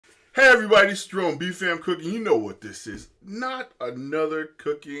Hey everybody, it's Jerome, BFAM Cooking. You know what this is. Not another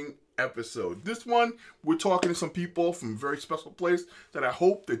cooking episode. This one, we're talking to some people from a very special place that I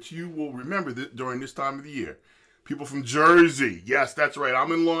hope that you will remember during this time of the year. People from Jersey. Yes, that's right.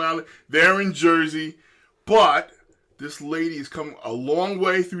 I'm in Long Island. They're in Jersey. But this lady has come a long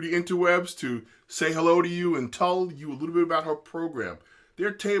way through the interwebs to say hello to you and tell you a little bit about her program.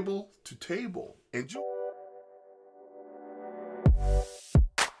 They're table to table. Enjoy.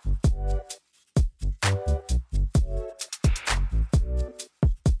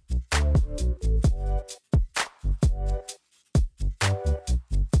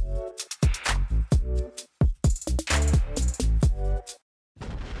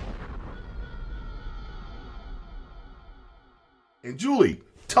 And Julie,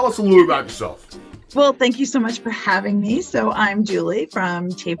 tell us a little about yourself. Well, thank you so much for having me. So I'm Julie from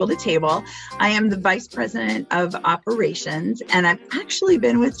Table to Table. I am the Vice President of Operations, and I've actually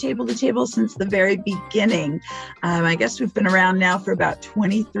been with Table to Table since the very beginning. I guess we've been around now for about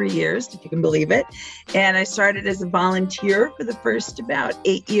 23 years, if you can believe it. And I started as a volunteer for the first about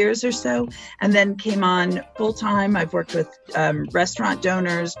 8 years or so, and then came on full-time. I've worked with restaurant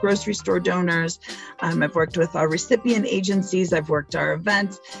donors, grocery store donors. I've worked with our recipient agencies. I've worked our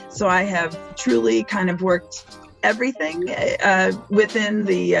events. So I have truly kind of worked everything within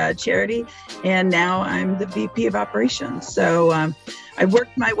the charity, and now I'm the VP of Operations. So I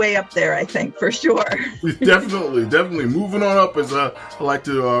worked my way up there, I think, for sure. Definitely. Moving on up, as I like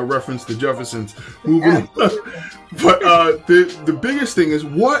to reference the Jeffersons. Moving on. But the biggest thing is,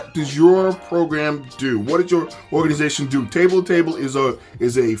 what does your program do? What does your organization do? Table to Table is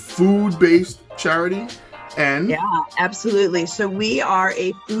a food-based charity. And yeah, absolutely. So we are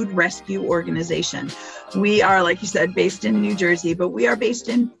a food rescue organization. We are, like you said, based in New Jersey, but we are based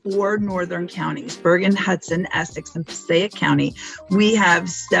in 4 northern counties: Bergen, Hudson, Essex, and Passaic County. We have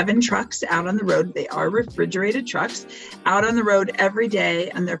 7 trucks out on the road. They are refrigerated trucks out on the road every day,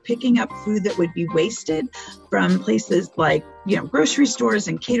 and they're picking up food that would be wasted from places like, grocery stores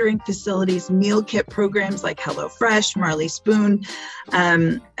and catering facilities, meal kit programs like HelloFresh, Marley Spoon,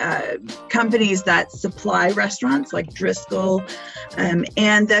 companies that supply restaurants like Driscoll.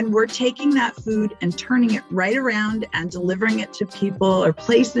 And then we're taking that food and turning it right around and delivering it to people or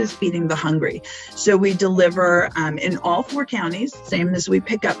places feeding the hungry. So we deliver in all 4 counties, same as we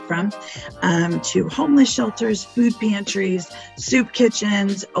pick up from, to homeless shelters, food pantries, soup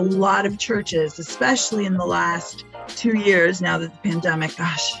kitchens, a lot of churches, especially in the last 2 years now that the pandemic,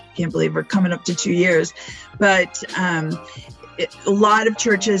 gosh, can't believe we're coming up to 2 years. But a lot of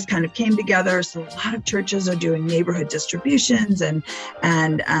churches kind of came together. So a lot of churches are doing neighborhood distributions and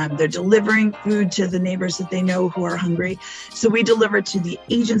they're delivering food to the neighbors that they know who are hungry. So we deliver to the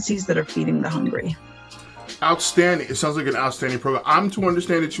agencies that are feeding the hungry. Outstanding. It sounds like an outstanding program. I'm to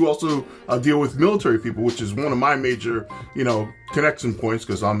understand that you also deal with military people, which is one of my major, connection points,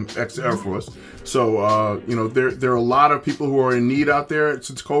 because I'm ex-Air Force. So, there are a lot of people who are in need out there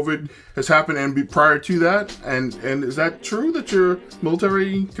since COVID has happened, and prior to that. And is that true that you're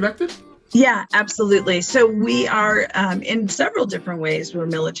military connected? Yeah, absolutely. So we are in several different ways, we're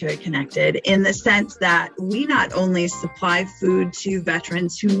military connected, in the sense that we not only supply food to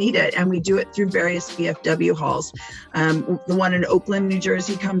veterans who need it, and we do it through various VFW halls. The one in Oakland, New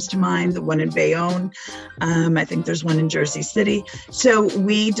Jersey comes to mind, the one in Bayonne. I think there's one in Jersey City. So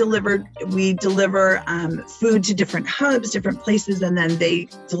we deliver food to different hubs, different places, and then they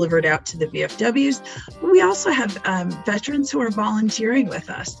deliver it out to the VFWs. We also have veterans who are volunteering with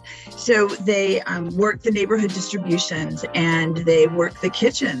us. So they work the neighborhood distributions and they work the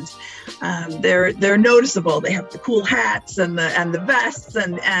kitchens. They're noticeable. They have the cool hats and the vests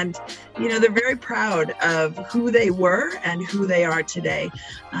and they're very proud of who they were and who they are today.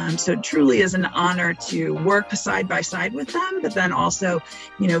 So it truly is an honor to work side by side with them, but then also,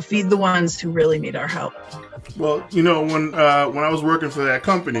 feed the ones who really need our help. Well, when I was working for that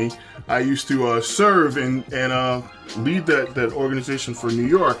company, I used to serve and lead that organization for New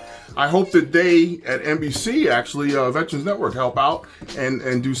York. I hope that they at NBC, actually, Veterans Network, help out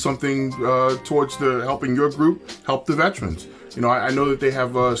and do something towards helping your group help the veterans. I know that they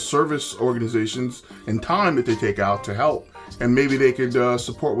have service organizations and time that they take out to help, and maybe they could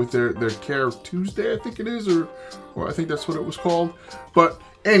support with their Care Tuesday, I think it is, or I think that's what it was called. But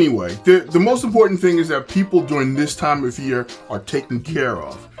anyway, the most important thing is that people during this time of year are taken care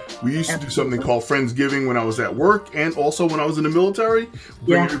of. We used to do something called Friendsgiving when I was at work, and also when I was in the military,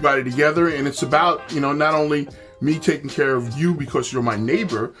 bring everybody together. And it's about, not only me taking care of you because you're my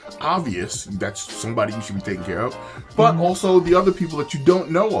neighbor, obvious, that's somebody you should be taking care of, but also the other people that you don't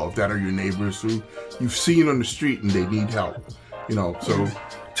know of that are your neighbors who you've seen on the street and they need help. So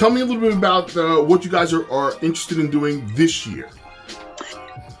Tell me a little bit about what you guys are interested in doing this year.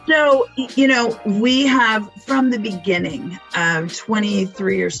 So, we have from the beginning,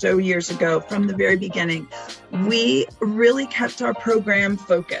 23 or so years ago, from the very beginning, we really kept our program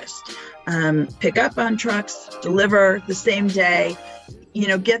focused. Pick up on trucks, deliver the same day,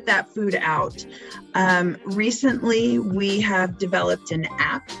 get that food out. Recently, we have developed an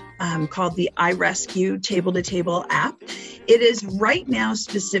app called the iRescue Table-to-Table app. It is right now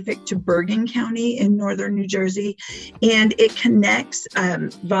specific to Bergen County in northern New Jersey, and it connects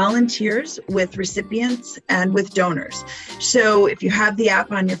volunteers with recipients and with donors. So if you have the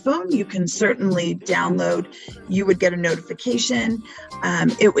app on your phone, you can certainly download. You would get a notification.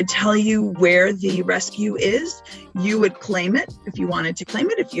 It would tell you where the rescue is. You would claim it if you wanted to claim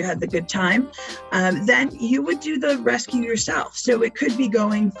it, if you had the good time. Then you would do the rescue yourself. So it could be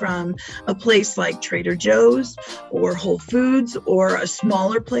going from a place like Trader Joe's or Whole Foods or a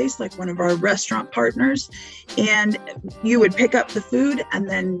smaller place like one of our restaurant partners. And you would pick up the food and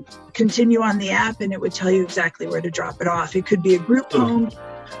then continue on the app, and it would tell you exactly where to drop it off. It could be a group home.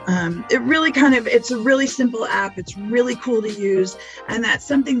 It's a really simple app. It's really cool to use. And that's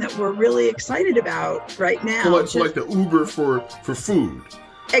something that we're really excited about right now. So like the Uber for food.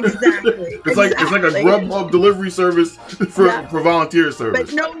 Exactly. It's like a Grubhub delivery service for volunteer service.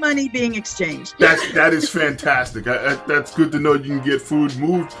 But no money being exchanged. That is fantastic. That's good to know. You can get food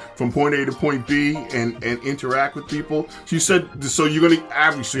moved from point A to point B and interact with people. So you said, so you're going to,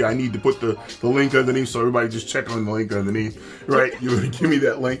 obviously I need to put the link underneath, so everybody just check on the link underneath, right? You're going to give me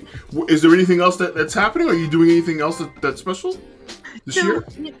that link. Is there anything else that's happening? Are you doing anything else that's special this year?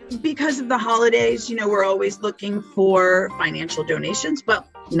 Because of the holidays, we're always looking for financial donations. Well,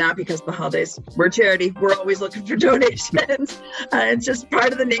 not because of the holidays. We're charity. We're always looking for donations. It's just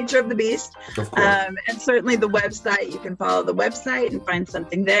part of the nature of the beast. Of course. And certainly the website, you can follow the website and find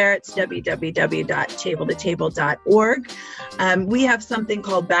something there. It's www.table-to-table.org. We have something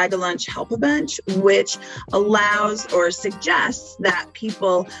called Bag a Lunch, Help a Bunch, which allows or suggests that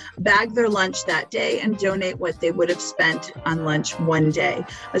people bag their lunch that day and donate what they would have spent on lunch one day.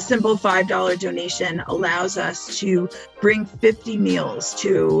 A simple $5 donation allows us to bring 50 meals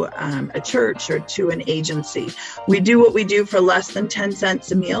to a church or to an agency. We do what we do for less than 10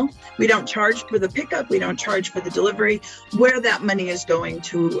 cents a meal. We don't charge for the pickup. We don't charge for the delivery. Where that money is going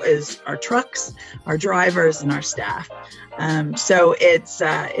to is our trucks, our drivers, and our staff. So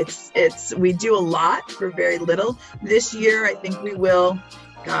we do a lot for very little. This year, I think we will.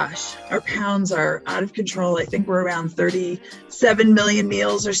 Gosh, our pounds are out of control. I think we're around 37 million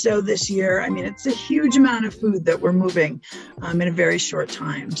meals or so this year. I mean, it's a huge amount of food that we're moving in a very short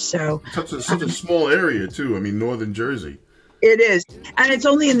time. So such a small area too. I mean, northern Jersey. It is, and it's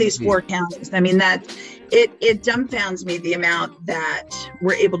only in these 4 counties. I mean, that it dumbfounds me the amount that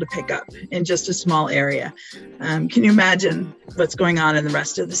we're able to pick up in just a small area. Can you imagine what's going on in the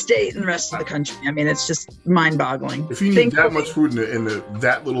rest of the state and the rest of the country? I mean, it's just mind-boggling. If you need that much food in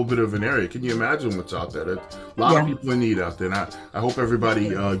that little bit of an area, can you imagine what's out there? A lot of people in need out there, and I hope everybody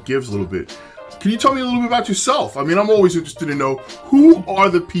gives a little bit. Can you tell me a little bit about yourself? I mean, I'm always interested to know who are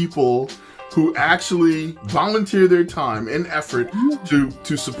the people who actually volunteer their time and effort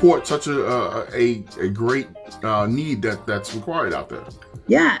to support such a great need that's required out there.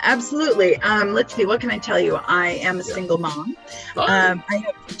 Yeah, absolutely. Let's see, what can I tell you? I am a single mom. I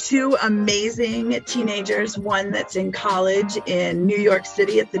have 2 amazing teenagers, one that's in college in New York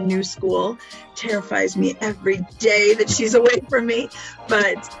City at the New School. Terrifies me every day that she's away from me.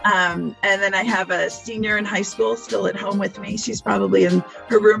 But and then I have a senior in high school still at home with me. She's probably in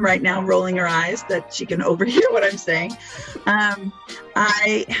her room right now rolling her eyes that she can overhear what I'm saying.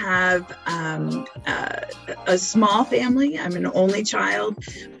 I have a small family. I'm an only child,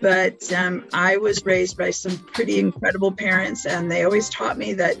 but I was raised by some pretty incredible parents, and they always taught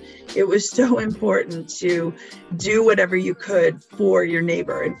me that it was so important to do whatever you could for your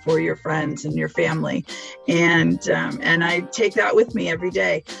neighbor and for your friends and your family. And I take that with me every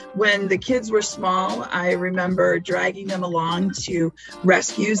day. When the kids were small, I remember dragging them along to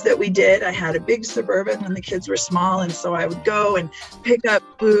rescues that we did. I had a big Suburban when the kids were small, and so I would go and pick up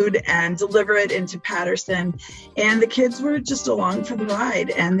food and deliver it into Patterson. And the kids were just along for the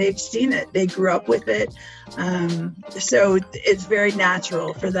ride, and they've seen it. They grew up with it. So it's very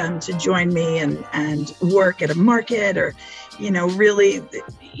natural for them to join me and work at a market, or, really,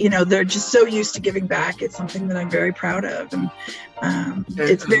 they're just so used to giving back. It's something that I'm very proud of. And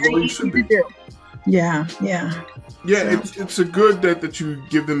it's very easy to do. Yeah. Yeah, So, it's a good that you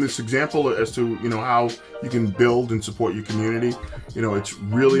give them this example as to, you know, how you can build and support your community. You know, it's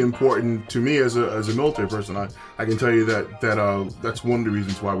really important to me as a military person. I can tell you that's one of the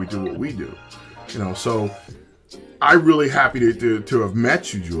reasons why we do what we do. You know, so I'm really happy to have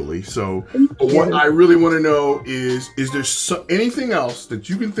met you, Julie. So what I really want to know is there anything else that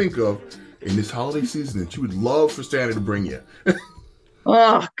you can think of in this holiday season that you would love for Santa to bring you?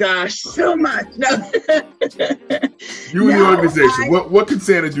 oh gosh, so much. No. You and the organization. What can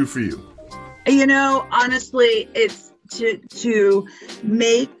Santa do for you? You know, honestly, it's to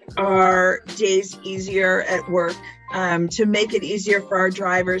make our days easier at work, to make it easier for our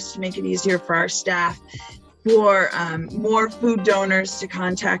drivers, to make it easier for our staff, for more food donors to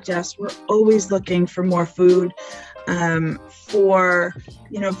contact us. We're always looking for more food, for,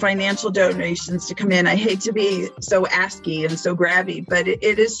 you know, financial donations to come in. I hate to be so asky and so grabby, but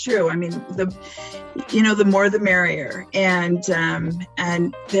it is true. I mean, the more the merrier. And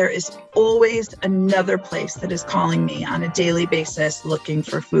there is always another place that is calling me on a daily basis looking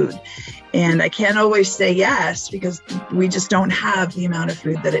for food. And I can't always say yes because we just don't have the amount of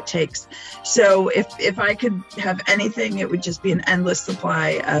food that it takes. So if I could have anything, it would just be an endless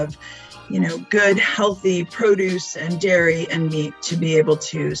supply of, you know, good, healthy produce and dairy and meat to be able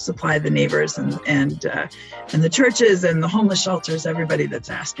to supply the neighbors and the churches and the homeless shelters, everybody that's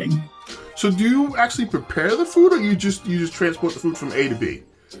asking. So do you actually prepare the food, or you just transport the food from A to B?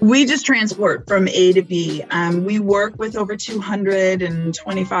 We just transport from A to B. We work with over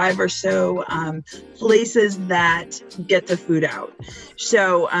 225 or so places that get the food out.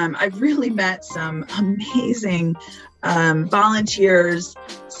 So I've really met some amazing volunteers,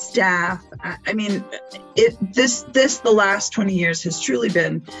 staff. I mean, the last 20 years has truly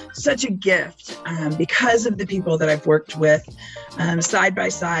been such a gift because of the people that I've worked with side by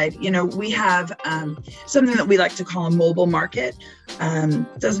side. You know, we have something that we like to call a mobile market.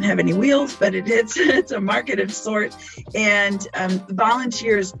 Doesn't have any wheels, but it's a market of sort. And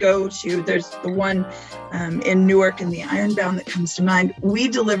volunteers go to, there's the one in Newark in the Ironbound that comes to mind. We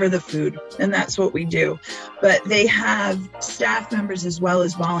deliver the food, and that's what we do. But they have staff members as well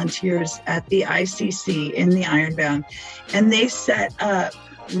as volunteers at the ICC in the Ironbound, and they set up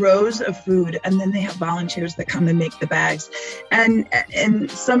rows of food, and then they have volunteers that come and make the bags. And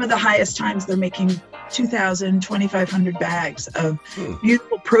some of the highest times they're making 2,000, 2,500 bags of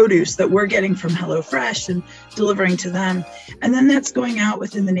beautiful produce that we're getting from HelloFresh and delivering to them. And then that's going out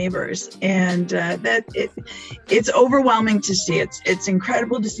within the neighbors. And it's overwhelming to see. It's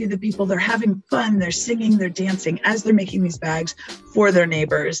incredible to see the people. They're having fun. They're singing, they're dancing as they're making these bags for their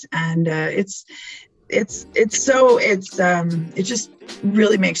neighbors. And it just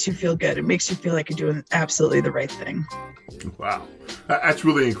really makes you feel good. It makes you feel like you're doing absolutely the right thing. Wow. That's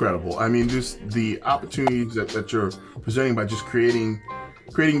really incredible. I mean, just the opportunities that you're presenting by just creating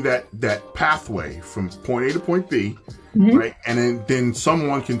that pathway from point A to point B, right? And then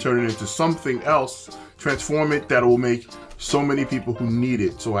someone can turn it into something else, transform it, that will make so many people who need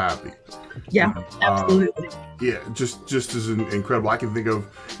it so happy. Yeah, absolutely. Yeah, just as incredible. I can think of,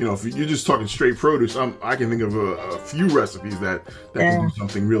 you know, if you're just talking straight produce, I can think of a few recipes that can do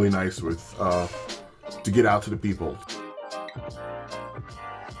something really nice with to get out to the people.